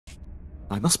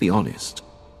I must be honest.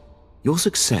 Your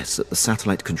success at the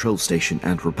Satellite Control Station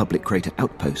and Republic Crater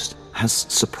Outpost has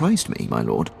surprised me, my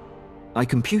lord. I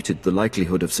computed the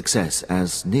likelihood of success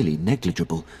as nearly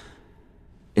negligible.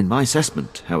 In my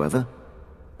assessment, however,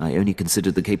 I only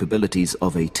considered the capabilities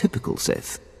of a typical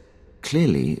Sith.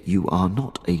 Clearly, you are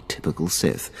not a typical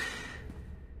Sith.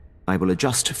 I will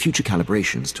adjust future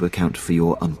calibrations to account for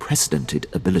your unprecedented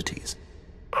abilities.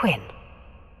 Quinn,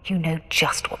 you know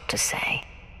just what to say.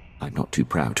 I'm not too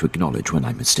proud to acknowledge when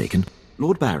I'm mistaken.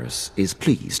 Lord Barris is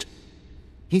pleased.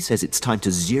 He says it's time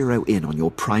to zero in on your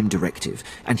prime directive,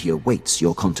 and he awaits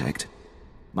your contact.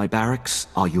 My barracks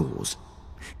are yours.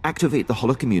 Activate the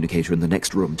holocommunicator in the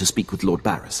next room to speak with Lord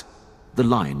Barris. The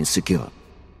line is secure.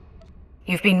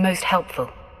 You've been most helpful.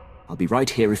 I'll be right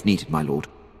here if needed, my lord.